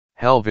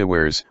Hello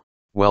viewers,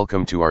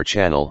 welcome to our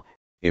channel.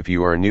 If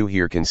you are new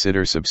here,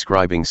 consider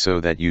subscribing so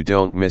that you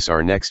don't miss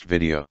our next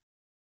video.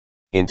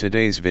 In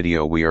today's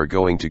video we are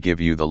going to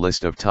give you the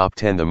list of top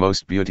 10 the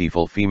most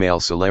beautiful female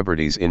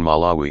celebrities in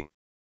Malawi.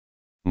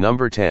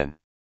 Number 10.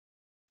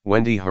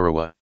 Wendy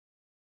Harawa.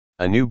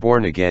 A new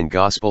born-again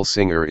gospel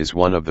singer, is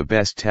one of the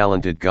best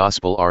talented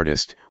gospel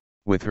artists,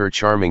 with her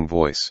charming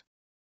voice.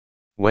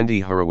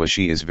 Wendy Harawa,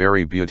 she is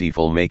very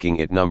beautiful, making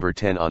it number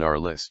 10 on our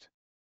list.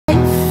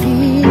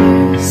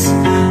 Fears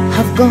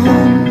have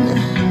gone.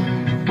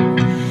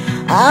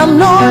 I'm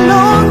no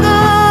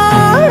longer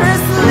a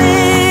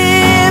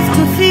slave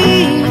to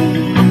fear.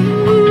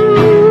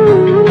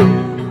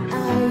 I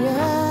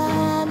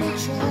am a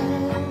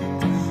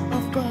child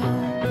of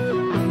God.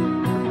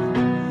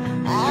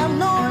 I'm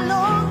no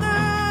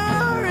longer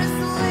a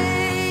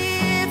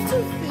slave to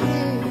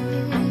fear.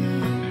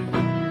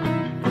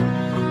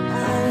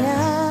 I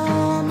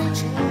am a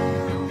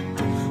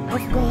child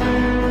of God.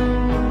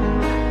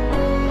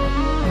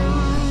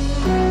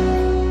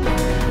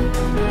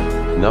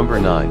 Number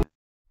 9.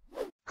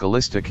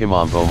 Callista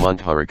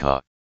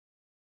Muntharika.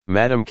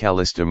 Madam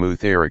Callista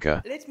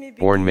Mutharika,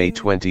 born May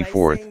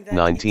 24,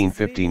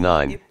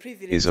 1959,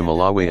 is a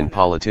Malawian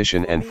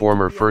politician and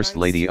former First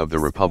Lady of the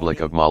Republic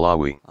of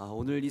Malawi.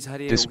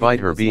 Despite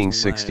her being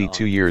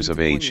 62 years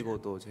of age,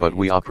 but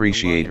we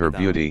appreciate her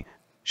beauty.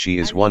 She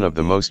is one of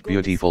the most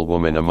beautiful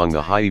women among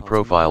the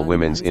high-profile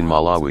women in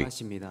Malawi.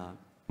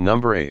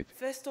 Number 8.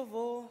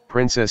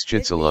 Princess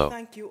Chitsulo.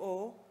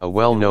 A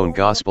well-known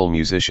gospel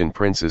musician,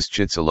 Princess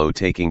Chitsulo,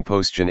 taking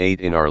position 8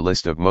 in our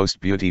list of most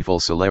beautiful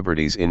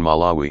celebrities in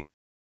Malawi.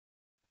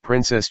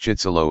 Princess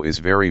Chitsulo is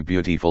very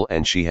beautiful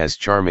and she has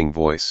charming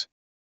voice.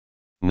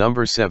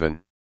 Number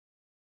 7.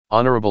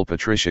 Honorable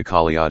Patricia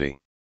Kaliyati.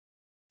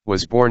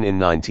 Was born in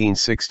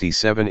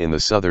 1967 in the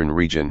southern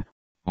region,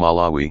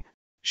 Malawi.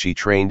 She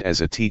trained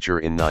as a teacher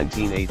in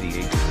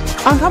 1988.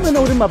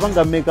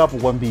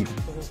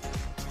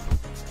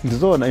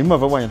 Ndizona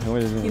imava kwanya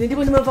nthawe ine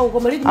ndipo ndimava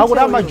kukoma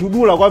akula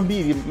amajudula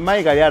kwambiri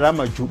maika yara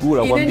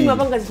amajudula kwambiri ine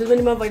ndimava ngazizwe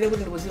ndimava ine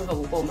kuti ndikuzimva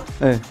kukoma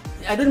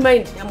I don't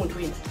mind ya munthu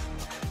wina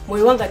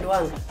moyo wanga ndi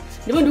wanga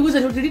ndipo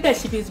ndikuza kuti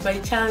leadership is by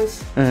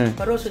chance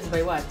but also is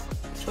by what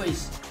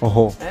choice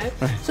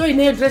so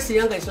ine dressing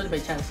yanga is not by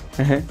chance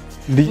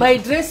my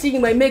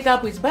dressing, my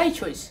makeup is by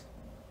choice.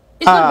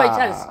 It's not by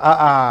chance.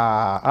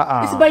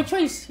 It's by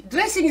choice.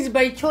 Dressing is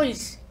by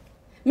choice.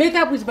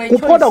 Makeup is by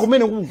choice.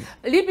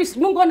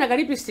 Lipstick, mungona ka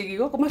lipstick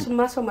yo koma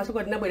maso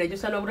masuko ndinabwera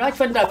josana kuti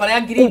achifanda vala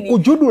ya green.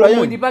 Kujudula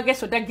yo. Ndipake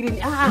soda green.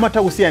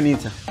 Mata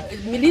kusiyanitsa.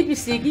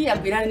 Lipstick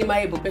yabirana ni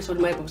maibo person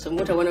maibo so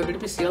muta wana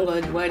lipstick yanga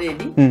wa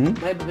ready.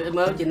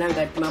 Maibo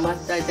jenanga mama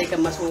taika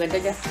masunga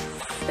daja.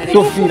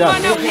 Tofira.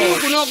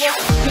 Kunogo.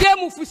 Ndiye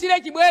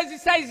mufusire chibwezi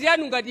size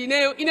yanu ngati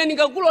ineyo ine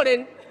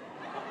ningakuloleni.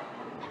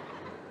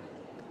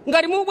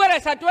 Ngati mubwera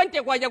sa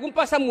 20 kwaja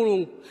kumpasa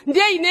mulungu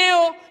ndiye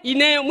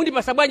ineyo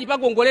mundipasa bwanji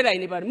pagongolera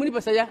ine pano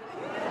mundipasa ya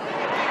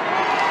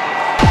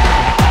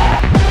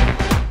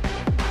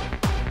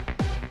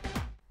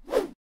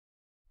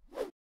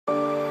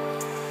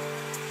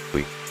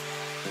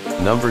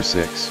Number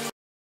 6.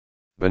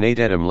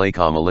 Benadetta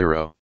Mlaka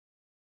Maliro.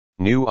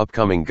 New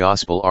upcoming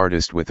gospel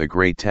artist with a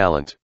great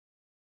talent.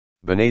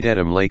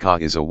 Benadetta Mlaka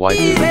is a wife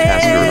to the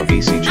pastor of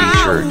ECG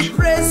Church.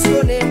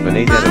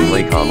 Benadetta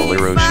Mlaka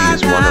Maliro, she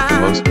is one of the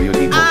most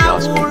beautiful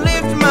gospel women.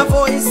 I lift my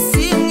voice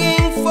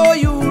singing for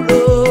you,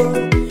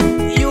 Lord.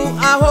 You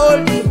are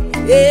holy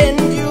and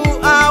you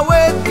are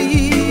worthy.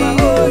 You are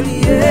holy,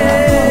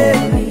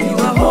 you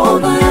are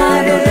holy,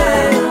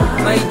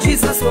 my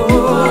Jesus, oh,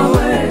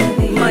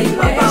 my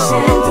Papa,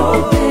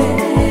 oh,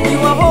 you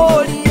are holy.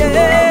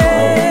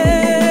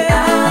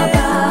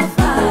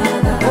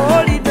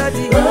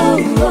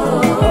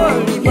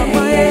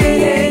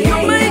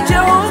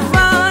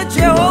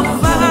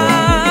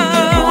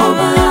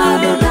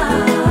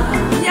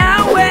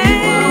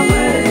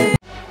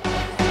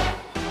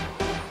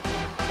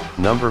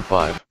 Number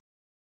 5.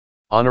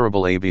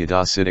 Honorable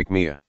Abida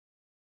Sidik.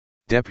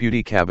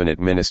 Deputy Cabinet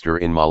Minister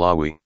in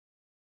Malawi.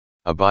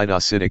 Abida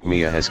Sidik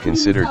has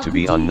considered to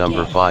be on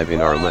number 5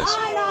 in our list.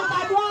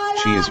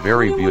 She is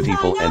very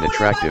beautiful and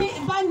attractive.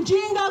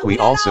 We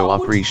also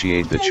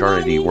appreciate the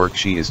charity work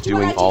she is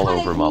doing all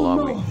over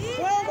Malawi.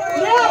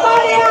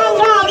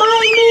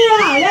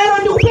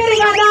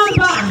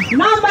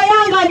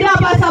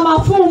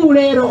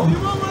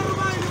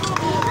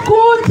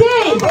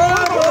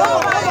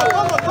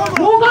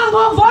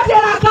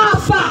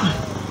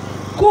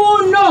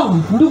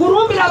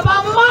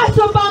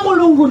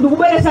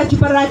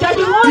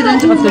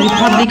 President of the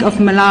Republic of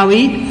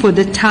Malawi for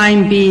the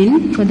time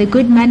being. For the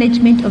good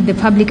management of the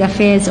public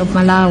affairs of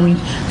Malawi.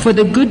 For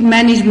the good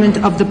management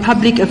of the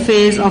public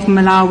affairs of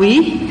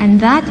Malawi. And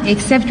that,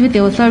 except with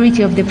the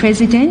authority of the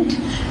President.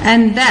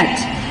 And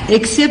that,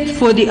 except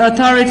for the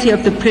authority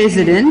of the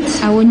President.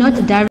 I will not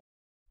direct.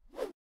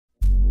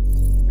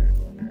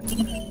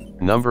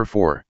 Number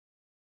 4.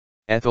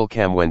 Ethel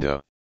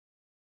Kamwendo.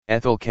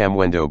 Ethel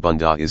Kamwendo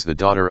Bunda is the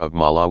daughter of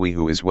Malawi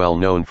who is well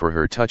known for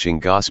her touching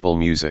gospel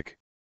music.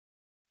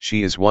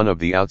 She is one of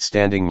the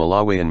outstanding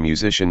Malawian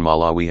musician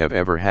Malawi have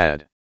ever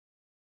had.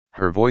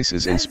 Her voice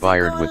is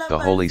inspired with the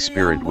Holy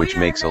Spirit, which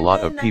makes a lot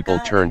of people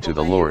turn to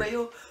the Lord.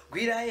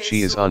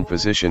 She is on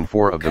position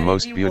 4 of the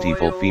most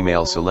beautiful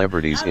female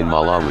celebrities in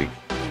Malawi.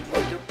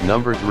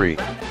 Number 3.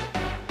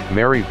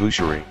 Mary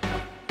Bushiri.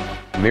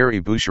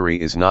 Mary Bushiri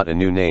is not a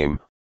new name,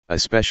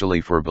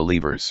 especially for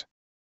believers.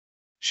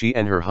 She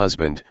and her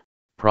husband,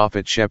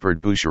 Prophet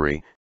Shepherd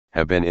Bushiri,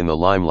 have been in the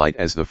limelight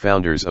as the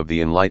founders of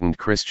the Enlightened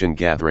Christian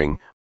Gathering,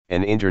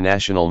 an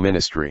international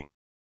ministry.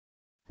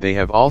 They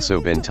have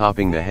also been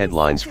topping the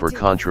headlines for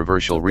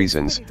controversial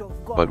reasons,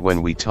 but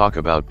when we talk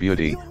about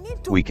beauty,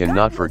 we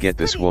cannot forget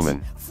this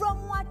woman.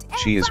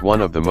 She is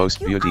one of the most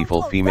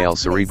beautiful female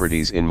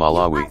celebrities in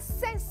Malawi.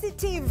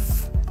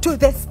 Sensitive to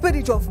the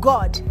Spirit of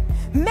God.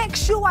 Make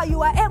sure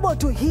you are able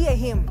to hear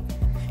Him.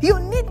 You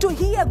need to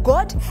hear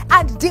God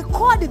and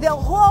decode the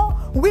whole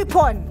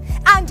weapon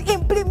and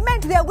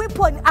implement the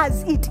weapon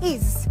as it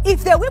is.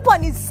 If the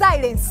weapon is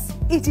silence,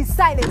 it is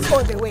silence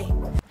all the way.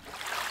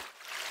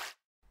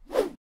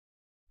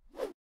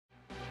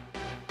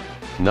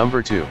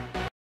 Number 2.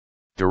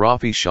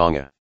 Dorothy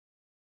Shanga.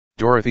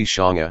 Dorothy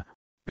Shanga,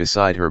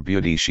 beside her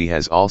beauty, she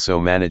has also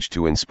managed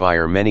to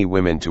inspire many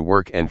women to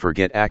work and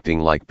forget acting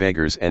like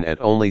beggars, and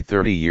at only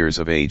 30 years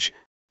of age,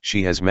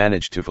 she has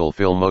managed to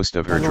fulfill most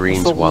of her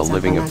dreams while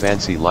living a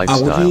fancy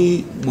lifestyle,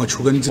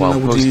 while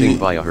posting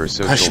via her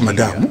social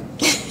media.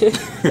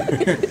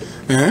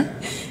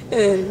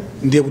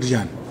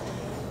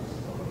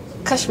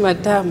 Cash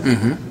madam.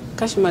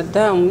 Cash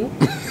madam.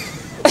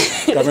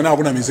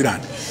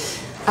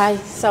 Ai,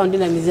 sound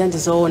ina mizanti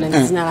zoona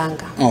ndizina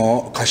langa.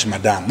 Oh, cash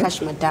madam.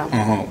 Cash madam.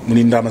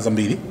 Muninda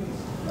mazambiri?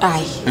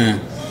 Ai.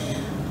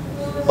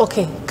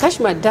 Okay, cash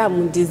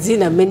madam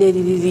ndizina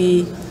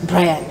menelili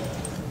Brian.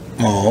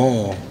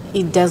 Oh.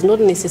 It does not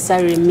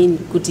necessarily mean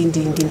kuti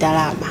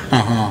ndindalama.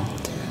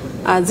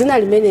 Zina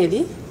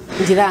limeneli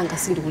ndilanga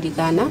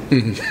sindikulikana.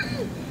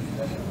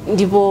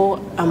 Ndipo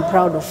I'm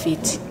proud of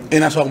it.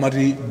 Ena so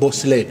kumati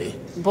boss lady.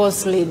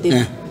 Boss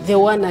lady, the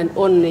one and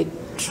only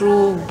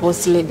true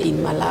boss lady in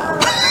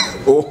Malawi.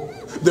 Oh,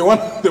 the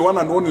one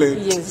and only.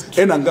 Yes.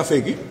 Ena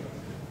ngafeki?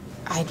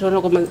 I don't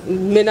know kama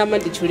mena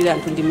mandichulira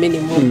anthu ndi mene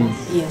momwe.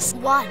 Yes.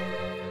 One.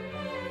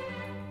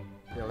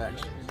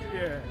 Election.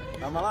 Yeah.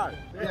 I'm alive.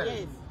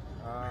 Yes.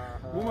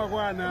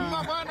 Mumagwana.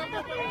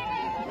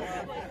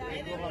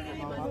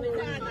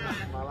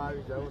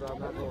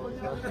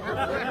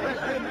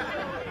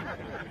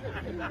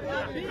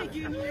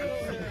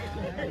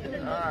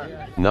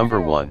 Number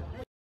 1.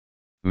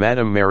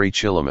 Madam Mary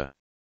Chilima.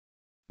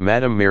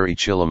 Madam Mary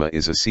Chilima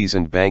is a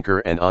seasoned banker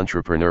and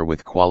entrepreneur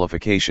with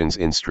qualifications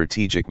in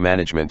strategic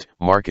management,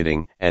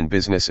 marketing, and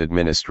business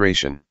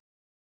administration.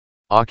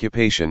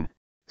 Occupation: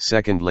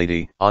 second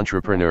lady,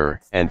 entrepreneur,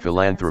 and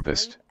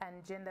philanthropist.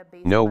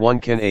 No one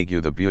can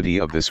argue the beauty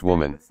of this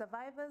woman.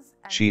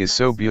 She is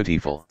so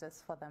beautiful.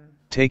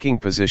 Taking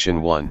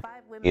position 1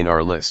 in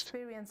our list.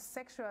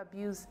 Sexual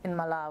abuse in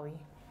Malawi.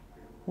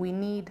 We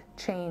need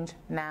change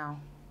now.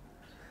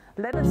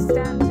 Let us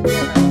stand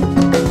together.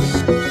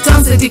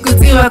 Tonse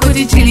tikutiwa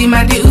kuti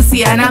chilima ndi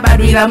usi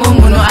anabadwira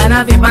momuno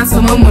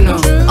anavepanso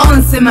momuno.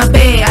 Onse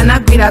mabe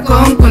anagwira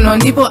konkuno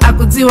ndipo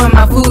akudziwa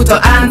mavuto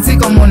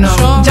anziko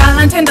muno.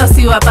 Njala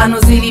ntendosiwa pano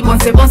zili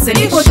ponse ponse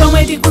ndipo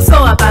chomwe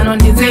tikusowa pano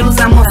ndi nzeru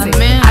za Mose.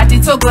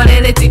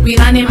 Atitsogolere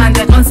tigwirane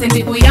manja tonse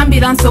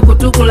ndikuyambiranso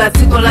kutukula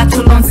dziko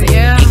lathu lonse.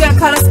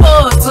 Ikakhala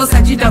sports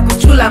osachita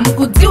kuchula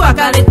mukudziwa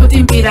kale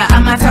kuti mpira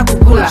amatha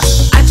kugula.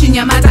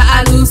 Achinyamata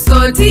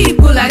aluso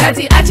tipula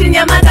ngati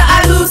achinyamata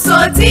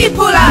aluso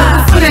tipula.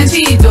 Mukufuna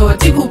ntchito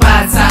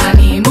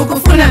tikupatsani,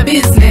 mukufuna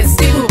business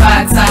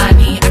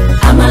tikupatsani.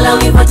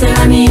 Amalawi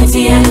voterani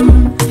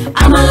UTM,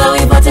 Amalawi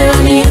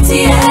voterani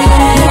UTM.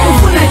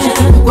 Mukufuna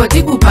chitukuko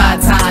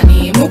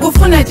tikupatsani,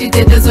 mukufuna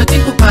chitetezo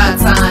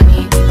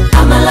tikupatsani.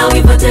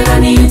 Amalawi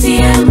voterani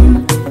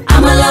UTM,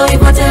 Amalawi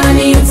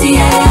voterani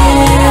UTM.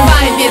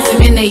 5 years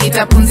imene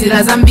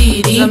itaphunzira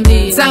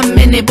zambiri,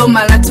 zamene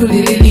boma lathu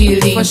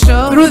lililili.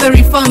 Through the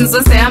reforms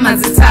ose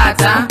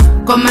amazitsata,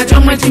 koma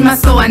chomwe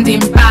chimasowa ndi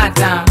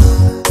mpata.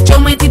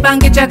 Chomwe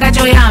tipange chaka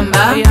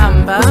choyamba,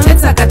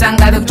 kutetsa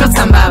katangale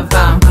kuchotsa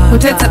mbava,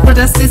 kutetsa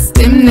quota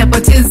system,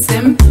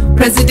 nepotism,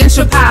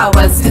 presidential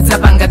powers,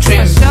 tidzapanga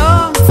trim.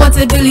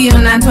 40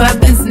 billion anthu a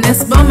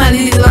business, boma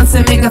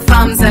lililonse mega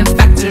farms and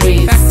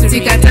factories.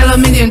 Tikatalo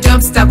million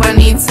jobs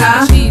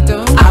takwanitsa,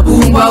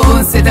 abungwa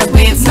onse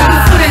tagwetsa.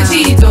 Mukufuna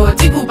ntchito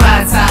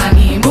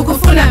tikupatsani,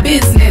 mukufuna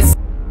business